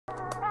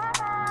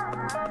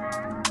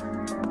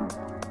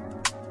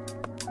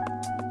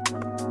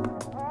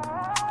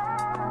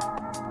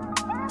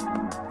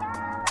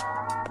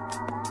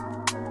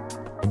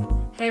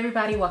Hey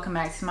everybody, welcome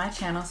back to my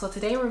channel. So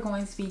today we're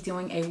going to be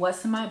doing a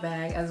what's in my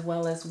bag as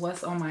well as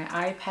what's on my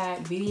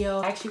iPad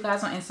video. I asked you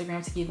guys on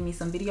Instagram to give me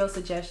some video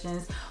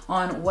suggestions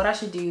on what I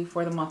should do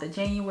for the month of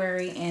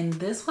January, and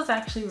this was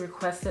actually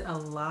requested a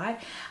lot.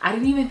 I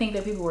didn't even think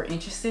that people were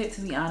interested,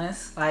 to be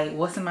honest, like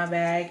what's in my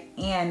bag,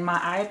 and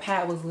my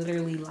iPad was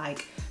literally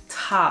like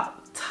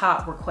top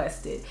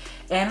requested,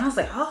 and I was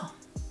like, oh,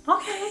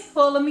 okay,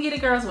 well, let me get the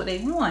girls what they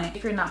want.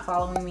 If you're not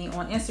following me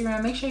on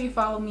Instagram, make sure you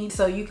follow me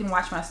so you can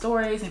watch my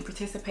stories and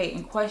participate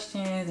in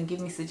questions and give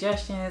me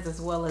suggestions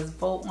as well as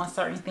vote on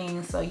certain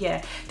things. So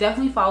yeah,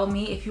 definitely follow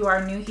me. If you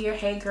are new here,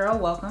 hey girl,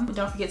 welcome.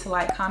 Don't forget to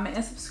like, comment,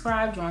 and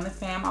subscribe. Join the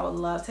fam. I would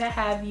love to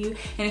have you.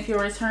 And if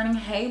you're returning,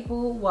 hey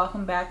boo,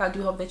 welcome back. I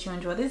do hope that you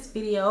enjoy this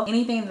video.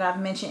 Anything that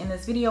I've mentioned in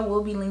this video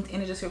will be linked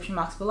in the description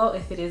box below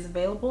if it is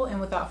available.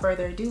 And without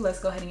further ado, let's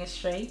go ahead and get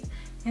straight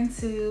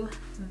into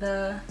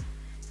the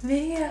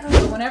video.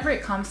 Whenever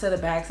it comes to the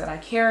bags that I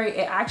carry,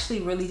 it actually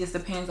really just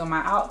depends on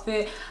my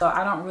outfit. So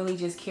I don't really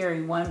just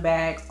carry one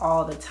bag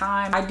all the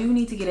time. I do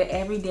need to get an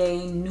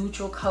everyday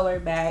neutral color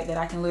bag that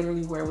I can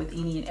literally wear with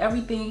any and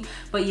everything.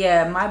 But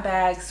yeah, my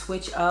bags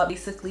switch up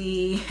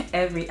basically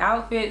every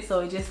outfit,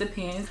 so it just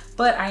depends.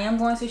 But I am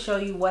going to show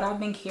you what I've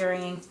been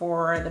carrying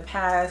for the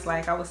past,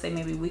 like I would say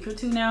maybe a week or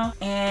two now.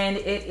 And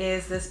it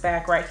is this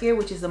bag right here,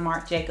 which is the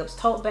Marc Jacobs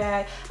tote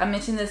bag. I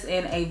mentioned this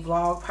in a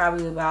vlog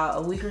probably about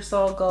a week or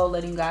so ago,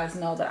 letting you guys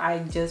know that I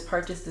just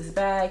purchased this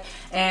bag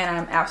and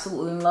I'm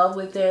absolutely in love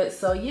with it.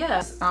 So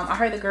yeah, I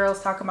heard the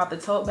girls talking about the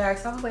tote bag,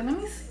 so I was like, let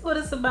me see what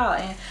it's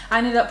about, and I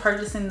ended up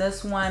purchasing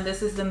this one.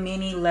 This is the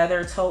mini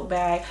leather tote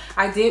bag.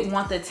 I did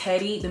want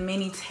the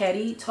mini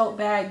teddy tote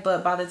bag,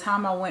 but by the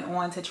time I went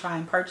on to try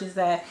and purchase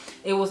that,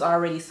 it was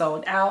already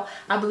sold out.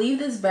 I believe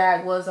this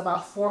bag was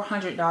about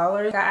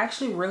 $400. I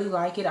actually really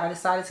like it. I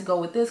decided to go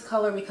with this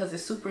color because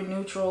it's super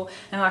neutral,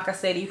 and like I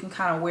said, you can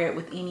kind of wear it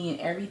with any and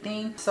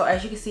everything. So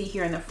as you can see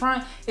here in the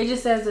front, it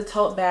just says the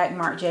tote bag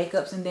Marc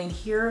Jacobs, and then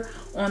here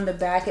on the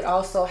back it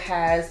also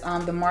has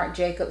the Marc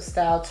Jacobs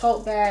style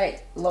tote bag,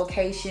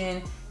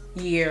 location,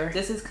 year.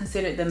 This is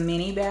considered the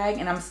mini bag,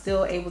 and I'm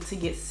still able to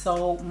get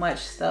so much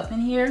stuff in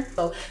here.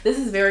 So this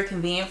is very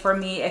convenient for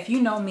me. If you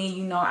know me,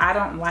 you know I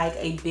don't like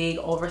a big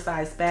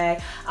oversized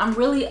bag. I'm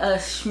really a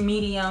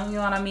medium, you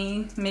know what I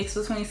mean, mixed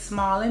between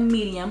small and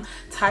medium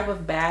type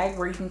of bag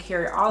where you can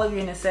carry all of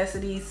your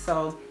necessities.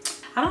 So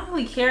I don't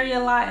really carry a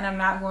lot, and I'm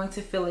not going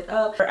to fill it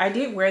up. I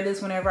did wear this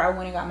whenever I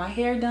went and got my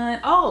hair done.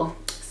 Oh,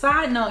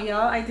 side note,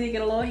 y'all, I did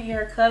get a little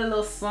haircut, a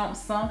little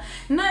something,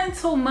 nothing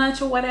too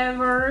much or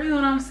whatever, you know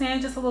what I'm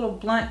saying, just a little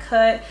blunt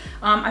cut.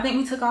 I think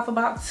we took off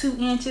about 2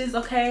 inches.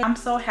 Okay, I'm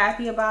so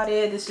happy about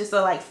it. It's just a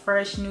like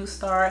fresh new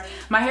start.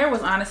 My hair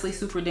was honestly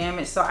super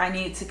damaged, so I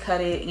needed to cut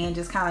it and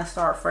just kind of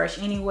start fresh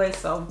anyway,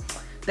 so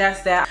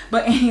that's that.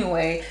 But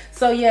anyway,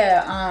 so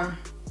yeah,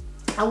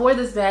 I wore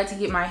this bag to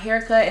get my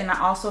haircut, and I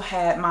also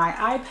had my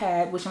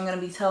iPad, which I'm going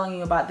to be telling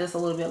you about this a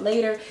little bit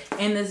later,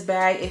 in this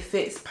bag. It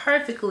fits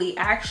perfectly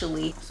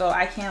actually, so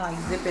I can like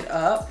zip it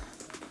up,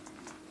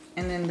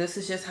 and then this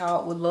is just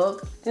how it would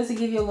look. Just to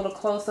give you a little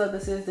close-up,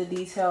 this is the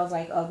details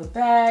like of the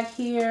bag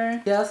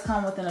here. It does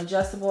come with an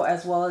adjustable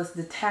as well as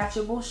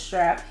detachable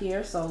strap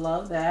here, so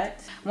love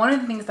that. One of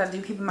the things that I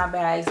do keep in my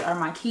bags are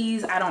my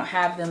keys. I don't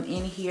have them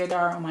in here, they're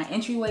on my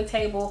entryway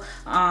table,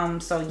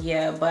 so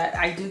yeah, but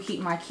I do keep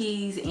my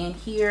keys in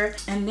here.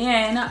 And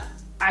then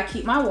I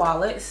keep my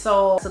wallet.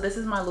 So this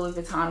is my Louis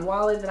Vuitton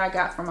wallet that I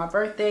got for my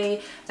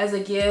birthday as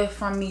a gift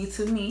from me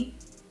to me.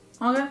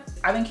 Okay,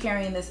 I've been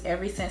carrying this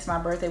ever since my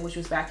birthday, which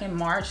was back in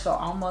March, so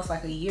almost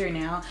like a year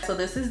now. So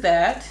this is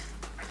that.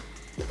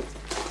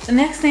 The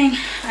next thing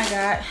I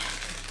got,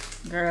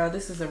 girl,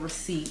 this is a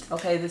receipt.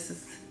 Okay,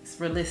 it's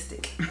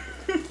realistic.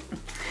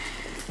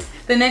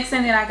 The next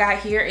thing that I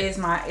got here is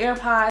my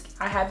AirPods.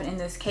 I have it in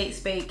this Kate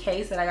Spade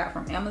case that I got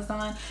from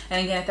Amazon.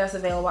 And again, if that's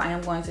available, I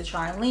am going to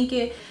try and link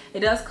it.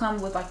 It does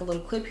come with like a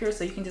little clip here,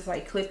 so you can just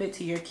like clip it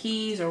to your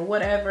keys or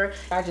whatever.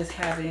 I just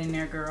have it in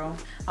there, girl.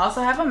 I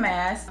also have a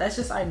mask. That's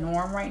just our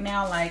norm right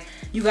now. Like,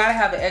 you gotta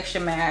have an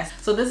extra mask.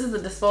 So this is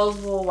a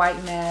disposable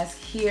white mask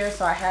here,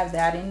 so I have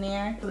that in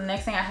there. The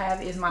next thing I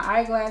have is my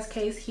eyeglass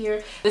case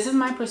here. This is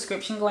my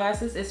prescription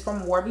glasses. It's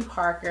from Warby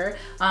Parker,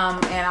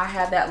 and I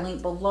have that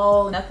link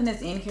below. Nothing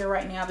is in here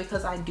right now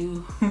because I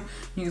do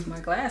use my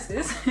glasses.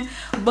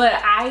 But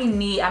I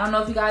don't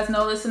know if you guys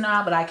know this or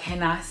not, but I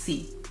cannot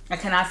see. I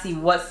cannot see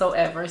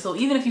whatsoever. So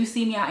even if you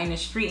see me out in the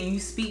street and you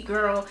speak,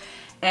 girl,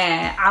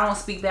 and I don't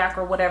speak back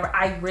or whatever,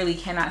 I really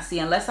cannot see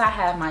unless I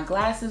have my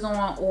glasses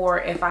on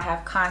or if I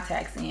have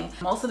contacts in.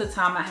 Most of the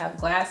time I have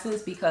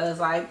glasses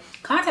because like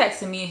contacts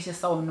to me is just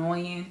so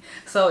annoying.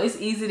 So it's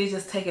easy to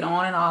just take it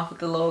on and off with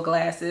the little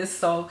glasses.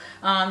 So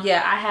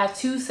yeah, I have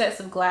 2 sets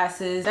of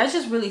glasses. That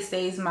just really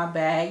stays in my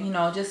bag, you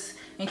know, just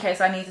in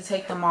case I need to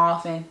take them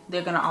off, and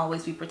they're gonna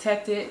always be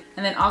protected.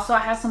 And then also I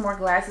have some more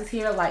glasses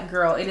here. Like,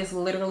 girl, it is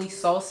literally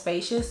so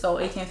spacious, so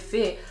it can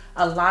fit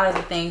a lot of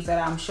the things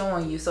that I'm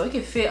showing you. So it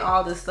can fit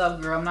all this stuff,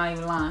 girl, I'm not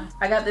even lying.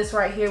 I got this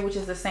right here, which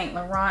is the Saint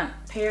Laurent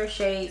pair of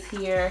shades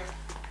here.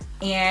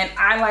 and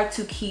I like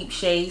to keep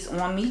shades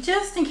on me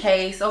just in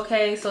case.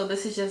 Okay, so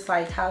this is just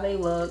like how they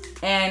look.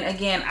 And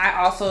again,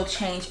 I also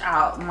change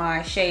out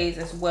my shades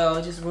as well.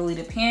 It just really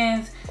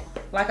depends.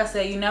 Like I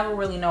said, you never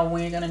really know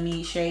when you're gonna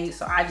need shades,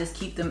 so I just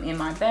keep them in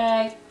my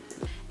bag.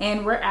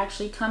 And we're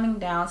actually coming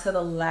down to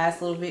the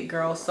last little bit,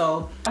 girl.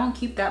 So I don't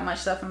keep that much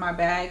stuff in my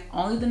bag,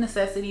 only the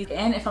necessities.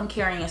 And if I'm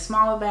carrying a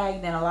smaller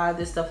bag, then a lot of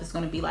this stuff is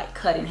gonna be like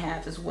cut in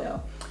half as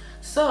well.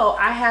 So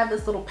I have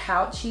this little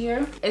pouch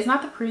here. It's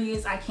not the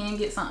prettiest, I can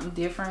get something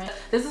different.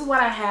 This is what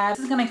I have.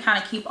 This is gonna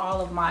kind of keep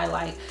all of my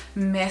like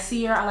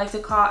messier, I like to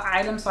call,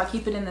 items. So I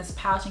keep it in this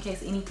pouch in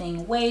case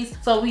anything weighs.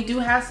 So we do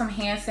have some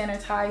hand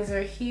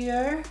sanitizer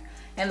here.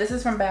 And this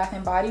is from Bath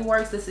and Body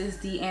Works. This is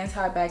the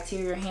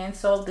antibacterial hand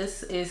soap.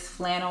 This is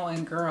flannel,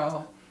 and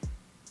girl,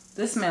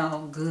 this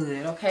smells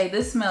good, okay?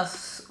 This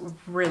smells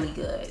really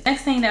good.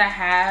 Next thing that I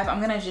have, I'm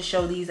gonna just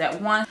show these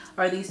at once,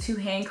 are these two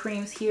hand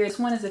creams here. This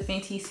one is a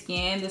Fenty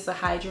Skin. This is a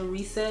Hydra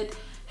Reset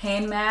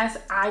hand mask.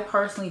 I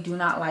personally do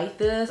not like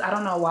this. I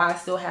don't know why I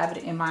still have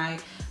it in my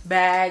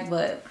bag,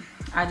 but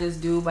I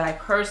just do. But I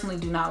personally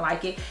do not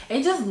like it.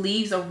 It just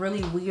leaves a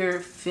really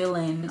weird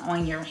feeling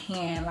on your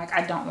hand. Like,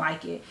 I don't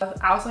like it.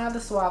 I also have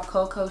the Suave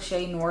Cocoa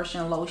Shea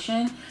Nourishing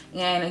Lotion,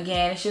 and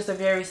again, it's just a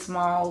very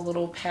small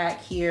little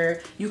pack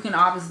here. You can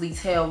obviously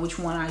tell which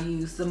one I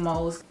use the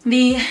most.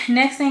 The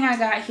next thing I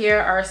got here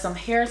are some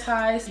hair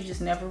ties. You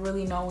just never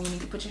really know when you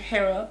need to put your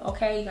hair up,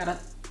 okay? You gotta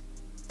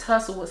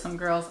tussle with some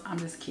girls. I'm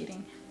just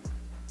kidding.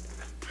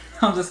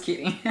 I'm just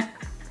kidding.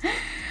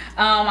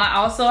 I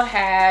also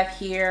have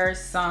here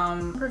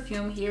some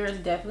perfume here. Is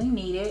definitely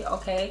needed,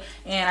 okay?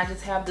 And I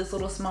just have this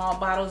little small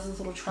bottles, this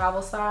little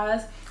travel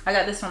size. I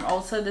got this from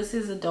Ulta. This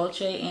is a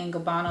Dolce &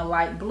 Gabbana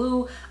Light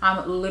Blue.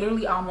 I'm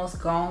literally almost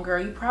gone,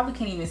 girl. You probably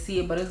can't even see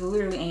it, but it's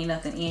literally ain't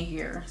nothing in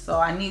here. So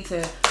I need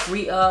to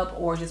re-up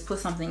or just put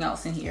something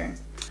else in here.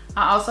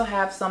 I also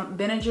have some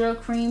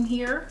Benadryl cream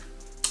here,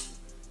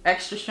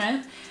 extra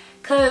strength.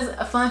 Cause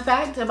a fun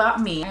fact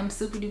about me, I'm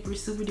super duper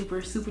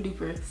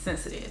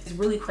sensitive. It's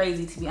really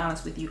crazy, to be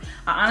honest with you.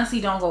 I honestly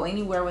don't go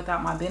anywhere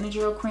without my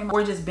Benadryl cream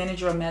or just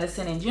Benadryl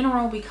medicine in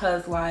general,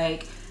 because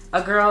like,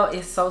 a girl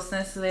is so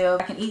sensitive.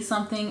 I can eat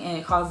something and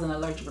it causes an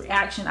allergic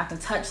reaction. I can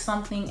touch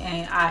something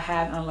and I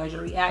have an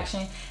allergic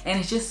reaction, and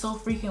it's just so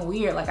freaking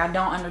weird. Like, I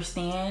don't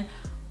understand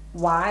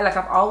why. Like,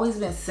 I've always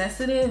been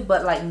sensitive,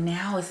 but like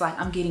now it's like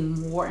I'm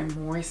getting more and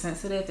more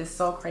sensitive. It's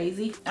so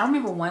crazy. I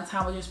remember one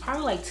time, which was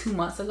probably like 2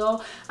 months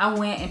ago, I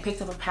went and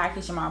picked up a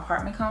package in my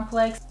apartment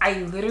complex. I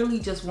literally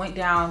just went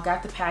down,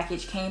 got the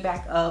package, came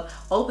back up,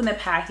 opened the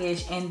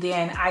package, and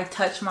then I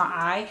touched my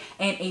eye,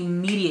 and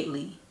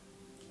immediately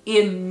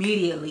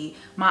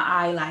my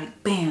eye,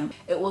 like, bam,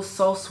 it was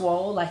so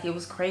swole. Like, it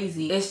was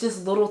crazy. It's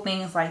just little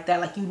things like that.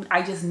 Like,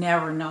 I just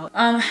never know.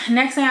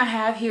 Next thing I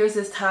have here is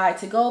this Tide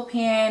to Go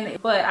pen,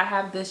 but I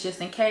have this just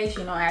in case,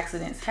 you know,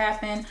 accidents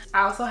happen.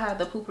 I also have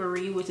the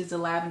Poopery, which is the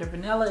lavender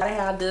vanilla. I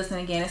have this,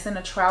 and again, it's in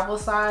a travel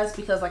size,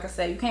 because like I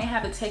said, you can't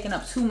have it taking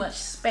up too much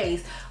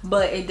space,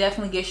 but it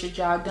definitely gets your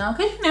job done,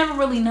 because you never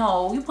really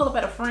know. You pull up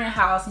at a friend's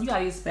house and you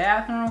gotta use the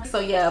bathroom. So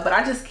yeah, but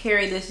I just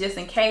carry this just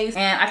in case.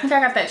 And I think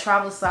I got that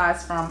travel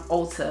size from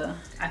Ulta,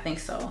 I think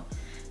so.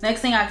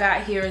 Next thing I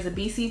got here is a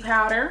BC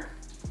powder.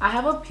 I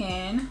have a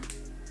pen,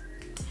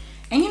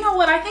 and you know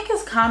what, I think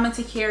it's common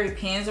to carry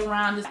pens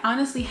around. Just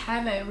honestly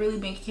haven't really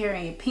been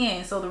carrying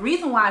pens. So the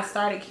reason why I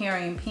started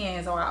carrying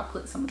pens, or I'll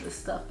put some of this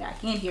stuff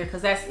back in here,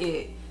 because that's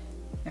it.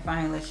 If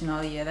I ain't let you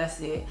know, yeah,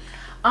 that's it.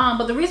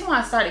 But the reason why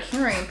I started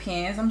carrying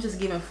pens, I'm just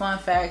giving fun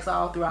facts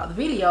all throughout the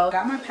video. I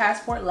got my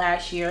passport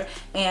last year,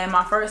 and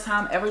my first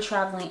time ever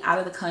traveling out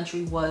of the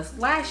country was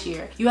last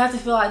year. You have to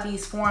fill out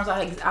these forms.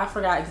 I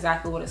forgot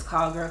exactly what it's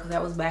called, girl, because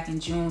that was back in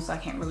June, so I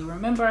can't really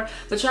remember.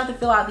 But you have to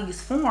fill out these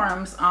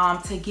forms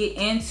to get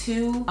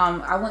into,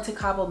 I went to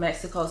Cabo,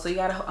 Mexico, so you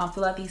gotta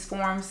fill out these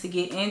forms to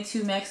get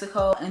into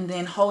Mexico, and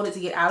then hold it to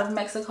get out of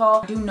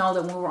Mexico. I do know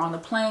that when we were on the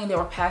plane, they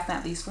were passing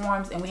out these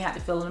forms, and we had to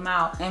fill them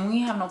out, and we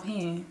didn't have no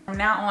pen. From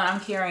now on, I'm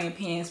carrying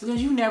pens,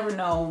 because you never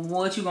know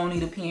what you're gonna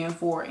need a pen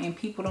for, and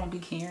people don't be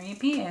carrying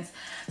pens.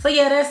 So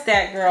yeah, that's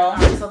that, girl.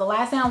 So the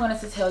last thing I wanted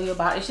to tell you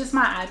about is just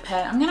my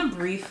iPad. I'm gonna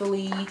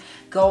briefly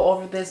go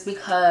over this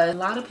because a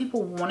lot of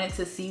people wanted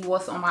to see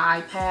what's on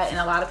my iPad, and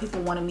a lot of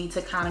people wanted me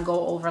to kind of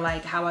go over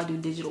like how I do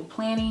digital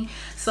planning.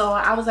 So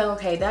I was like,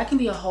 okay, that can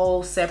be a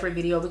whole separate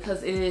video,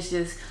 because it is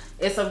just,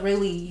 it's a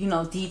really, you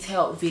know,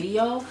 detailed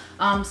video.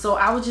 So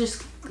I would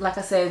just, like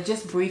I said,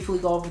 just briefly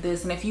go over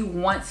this. And if you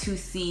want to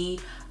see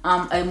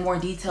a more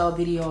detailed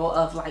video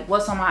of like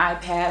what's on my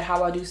iPad,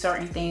 how I do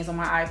certain things on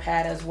my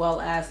iPad, as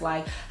well as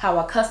like how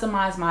I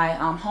customize my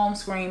home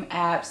screen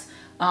apps,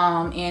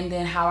 and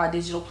then how I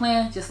digital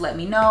plan, just let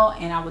me know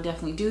and I will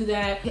definitely do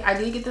that. I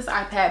did get this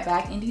iPad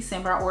back in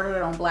December. I ordered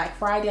it on Black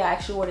Friday. I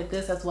actually ordered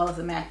this as well as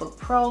a MacBook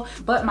Pro,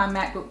 but my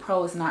MacBook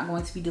Pro is not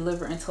going to be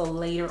delivered until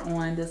later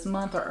on this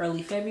month or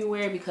early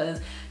February,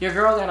 because your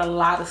girl got a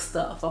lot of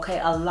stuff, okay,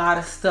 a lot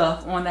of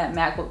stuff on that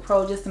MacBook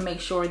Pro, just to make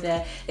sure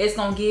that it's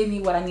gonna give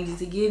me what I needed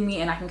to give me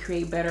and I can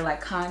create better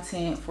like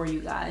content for you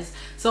guys.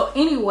 So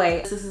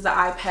anyway, this is the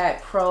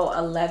iPad Pro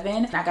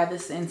 11. I got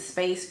this in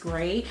space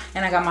gray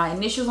and I got my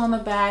initials on the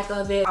back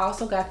of it. I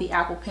also got the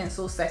Apple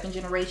Pencil 2nd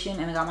generation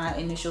and I got my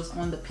initials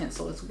on the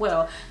pencil as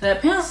well.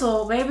 That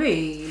pencil,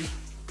 baby,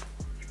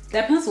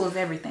 that pencil is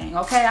everything,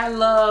 okay? I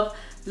love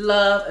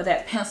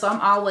that pencil.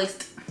 I'm always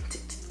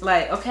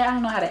like, okay, I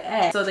don't know how to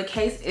act. So the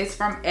case is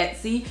from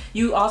Etsy.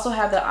 You also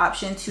have the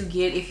option to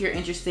get, if you're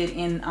interested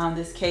in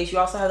this case, you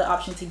also have the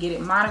option to get it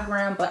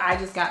monogrammed, but I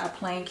just got a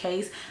plain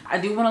case. I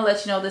do want to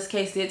let you know this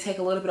case did take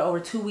a little bit over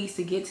 2 weeks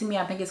to get to me.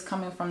 I think it's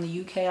coming from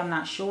the UK, I'm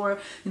not sure,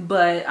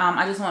 but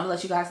I just want to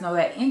let you guys know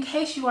that in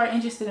case you are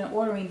interested in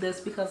ordering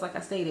this, because like I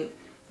stated,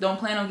 don't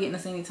plan on getting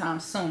this anytime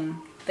soon.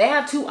 They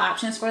have 2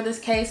 options for this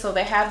case. So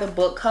they have the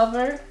book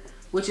cover,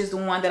 which is the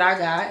one that I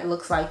got. It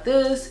looks like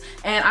this,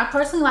 and I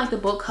personally like the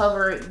book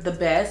cover the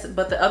best,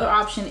 but the other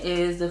option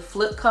is the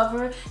flip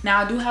cover. Now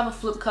I do have a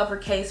flip cover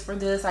case for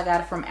this. I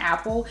got it from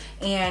Apple,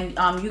 and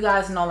you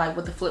guys know like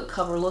what the flip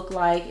cover look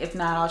like. If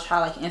not, I'll try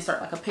like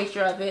insert like a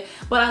picture of it,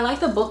 but I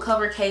like the book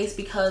cover case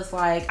because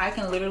like I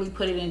can literally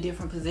put it in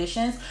different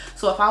positions.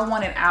 So if I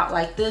want it out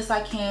like this,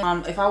 I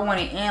can. If I want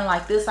it in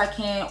like this, I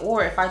can,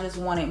 or if I just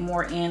want it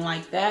more in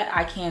like that,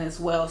 I can as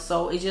well.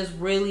 So it just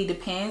really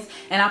depends,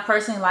 and I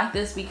personally like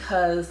this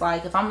because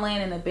like if I'm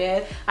laying in the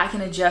bed, I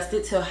can adjust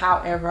it to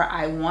however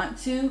I want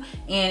to,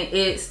 and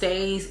it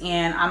stays,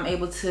 and I'm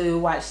able to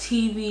watch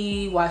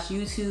TV, watch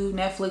YouTube,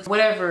 Netflix,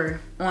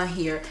 whatever on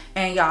here.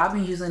 And y'all, I've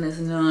been using this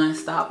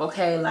non-stop,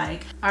 okay?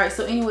 Like, all right,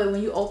 so anyway,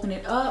 when you open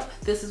it up,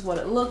 this is what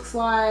it looks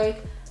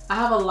like. I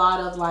have a lot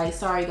of like,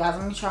 sorry guys,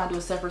 let me try and do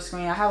a separate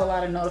screen. I have a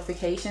lot of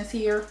notifications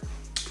here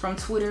from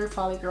Twitter.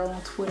 Follow your girl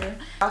on Twitter.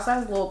 Also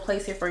has a little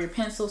place here for your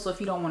pencil, so if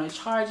you don't want to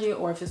charge it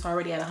or if it's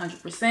already at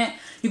 100%,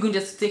 you can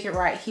just stick it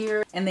right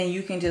here and then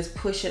you can just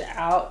push it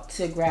out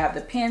to grab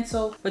the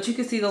pencil. But you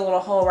can see the little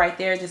hole right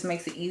there, it just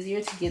makes it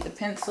easier to get the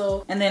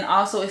pencil. And then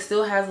also it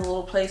still has a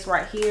little place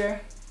right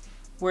here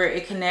where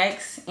it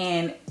connects,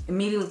 and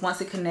immediately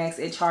once it connects,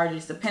 it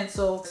charges the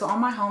pencil. So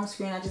on my home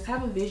screen, I just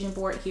have a vision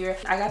board here.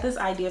 I got this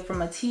idea from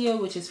Matia,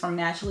 which is from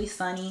Naturally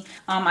Sunny.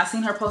 I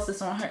seen her post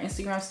this on her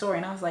Instagram story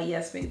and I was like,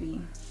 yes,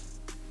 baby.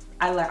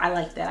 I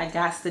like that. I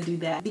got to do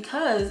that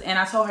because, and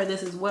I told her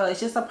this as well,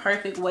 it's just a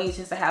perfect way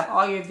just to have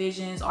all your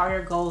visions, all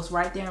your goals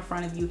right there in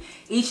front of you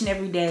each and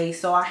every day.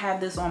 So I have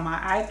this on my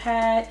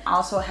iPad. I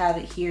also have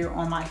it here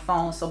on my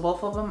phone. So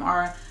both of them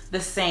are the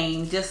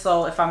same, just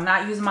so if I'm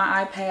not using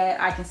my iPad,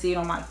 I can see it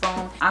on my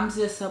phone. I'm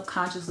just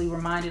subconsciously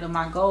reminded of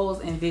my goals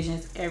and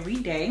visions every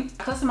day.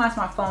 I customize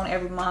my phone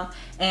every month,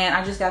 and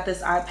I just got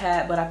this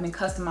iPad, but I've been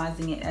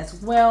customizing it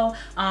as well.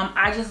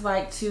 I just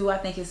like to, I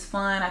think it's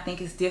fun, I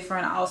think it's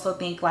different. I also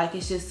think like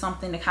it's just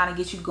something to kind of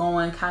get you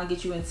going, kind of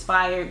get you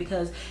inspired,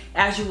 because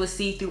as you will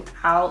see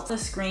throughout the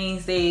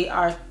screens, they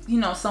are, you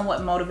know,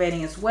 somewhat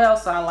motivating as well.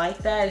 So I like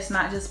that. It's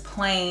not just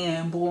plain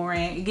and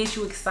boring. It gets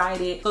you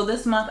excited. So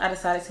this month I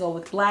decided to go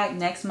with black.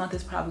 Next month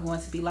is probably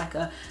going to be like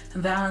a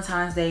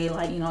Valentine's Day,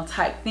 like, you know,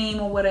 type theme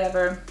or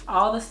whatever.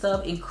 All the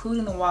stuff,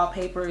 including the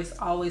wallpaper, is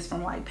always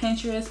from like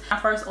Pinterest. When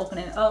I first open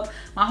it up,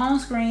 my home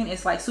screen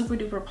is like super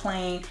duper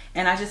plain,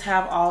 and I just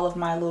have all of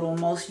my little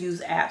most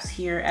used apps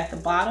here at the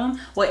bottom.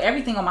 Well,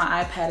 everything on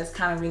my iPad is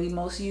kind of really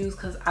most used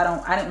because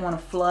I didn't want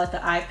to flood the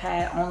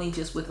iPad only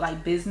just with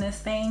like business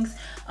things.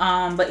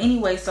 But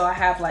anyway, so I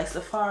have like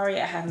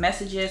Safari, I have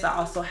messages, I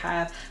also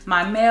have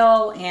my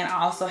mail, and I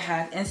also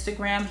have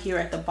Instagram here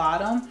at the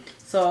bottom.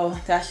 So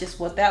that's just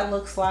what that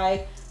looks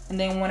like. And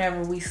then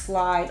whenever we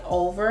slide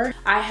over,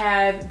 I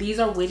have, these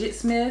are widget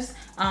smiths,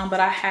 but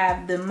I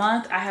have the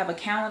month, I have a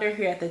calendar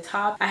here at the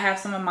top. I have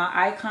some of my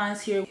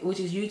icons here,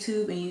 which is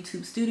YouTube and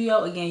YouTube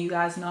Studio. Again, you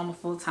guys know I'm a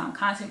full-time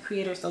content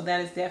creator, so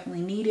that is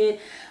definitely needed.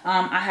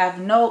 I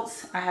have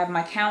notes, I have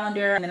my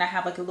calendar, and then I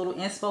have like a little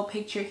inspo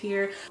picture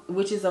here,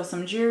 which is of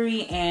some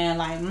jewelry and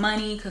like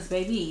money, because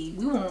baby,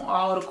 we want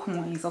all the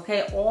coins,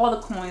 okay? All the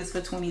coins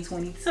for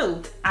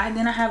 2022.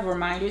 Then I have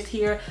reminders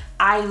here.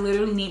 I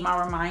literally need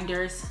my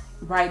reminders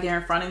right there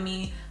in front of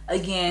me.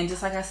 Again,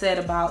 just like I said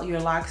about your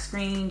lock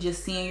screen,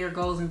 just seeing your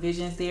goals and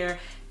visions there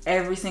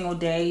every single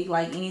day.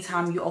 Like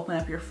anytime you open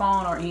up your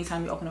phone or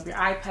anytime you open up your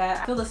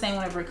iPad, I feel the same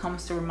whenever it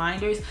comes to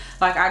reminders.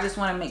 Like I just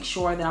want to make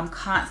sure that I'm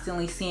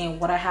constantly seeing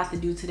what I have to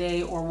do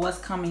today or what's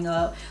coming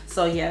up.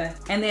 So yeah.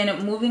 And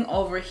then moving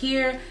over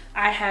here,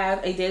 I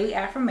have a daily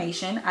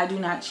affirmation. I do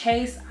not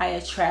chase, I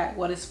attract.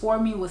 What is for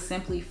me will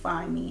simply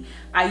find me.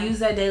 I use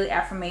that daily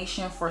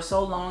affirmation for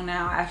so long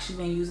now. I've actually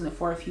been using it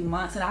for a few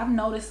months, and I've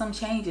noticed some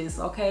changes,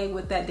 okay,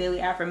 with that daily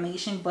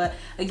affirmation. But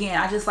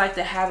again, I just like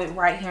to have it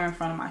right here in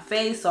front of my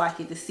face so I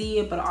get to see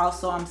it, but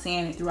also I'm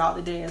seeing it throughout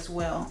the day as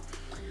well.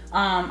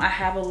 I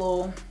have a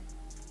little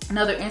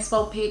another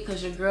inspo pick,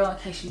 because your girl, in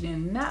case you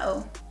didn't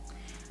know,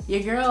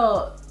 your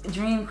girl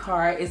dream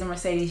car is a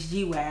Mercedes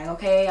G-Wag,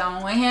 okay? I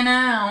don't want to hear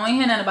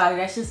nothing about it.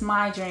 That's just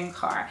my dream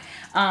car.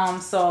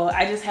 So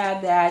I just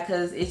had that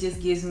because it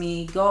just gives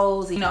me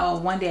goals. You know,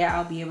 one day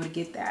I'll be able to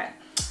get that.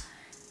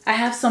 I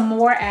have some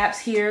more apps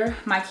here: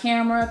 my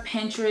camera,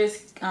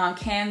 Pinterest,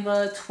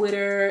 Canva,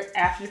 Twitter,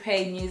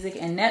 Afterpay, Music,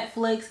 and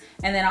Netflix.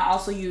 And then I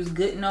also use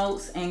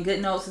GoodNotes, and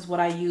GoodNotes is what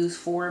I use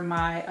for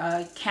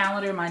my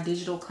calendar, my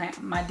digital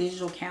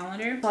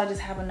calendar. So I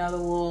just have another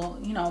little,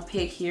 you know,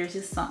 pick here,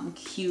 just something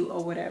cute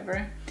or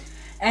whatever.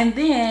 And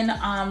then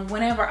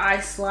whenever I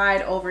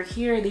slide over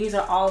here, these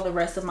are all the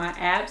rest of my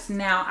apps.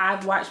 Now,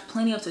 I've watched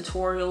plenty of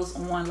tutorials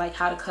on like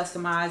how to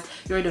customize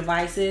your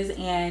devices,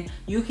 and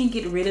you can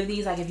get rid of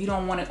these. Like if you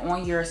don't want it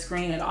on your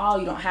screen at all,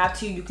 you don't have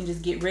to. You can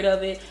just get rid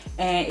of it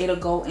and it'll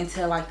go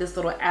into like this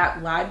little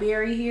app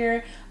library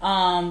here.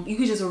 You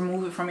can just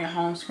remove it from your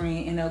home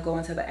screen and it'll go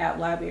into the app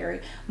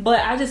library.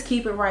 But I just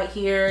keep it right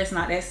here. It's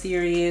not that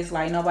serious.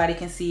 Like nobody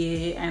can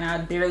see it, and I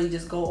barely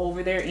just go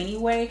over there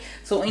anyway.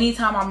 So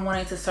anytime I'm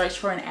wanting to search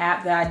for an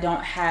app that I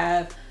don't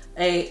have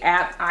a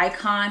app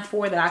icon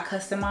for, that I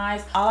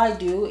customize, all I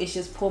do is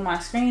just pull my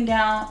screen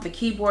down, the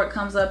keyboard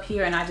comes up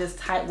here, and I just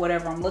type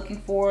whatever I'm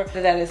looking for.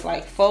 That is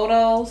like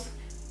photos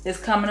is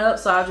coming up,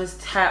 so I'll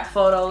just tap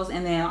photos,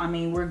 and then I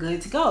mean we're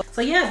good to go. So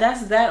yeah,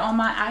 that's that on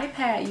my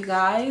iPad, you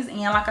guys. And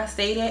like I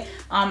stated,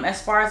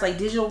 as far as like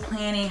digital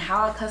planning,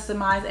 how I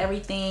customize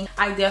everything,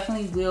 I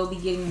definitely will be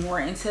getting more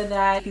into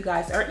that if you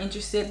guys are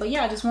interested. But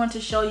yeah, I just wanted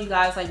to show you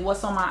guys like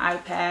what's on my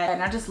iPad,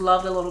 and I just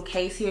love the little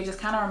case here. It just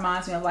kind of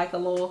reminds me of like a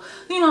little,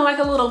 you know, like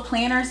a little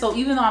planner. So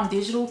even though I'm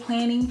digital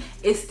planning,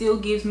 it still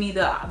gives me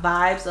the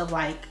vibes of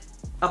like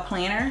a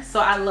planner. So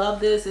I love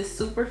this. It's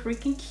super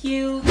freaking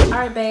cute. All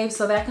right, babes,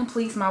 so that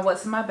completes my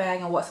what's in my bag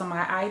and what's on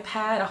my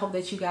iPad. I hope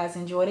that you guys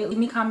enjoyed it. Leave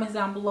me comments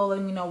down below,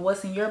 letting me know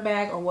what's in your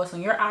bag or what's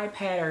on your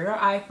iPad or your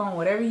iPhone,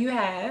 whatever you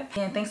have.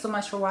 And thanks so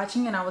much for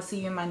watching, and I will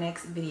see you in my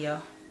next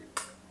video.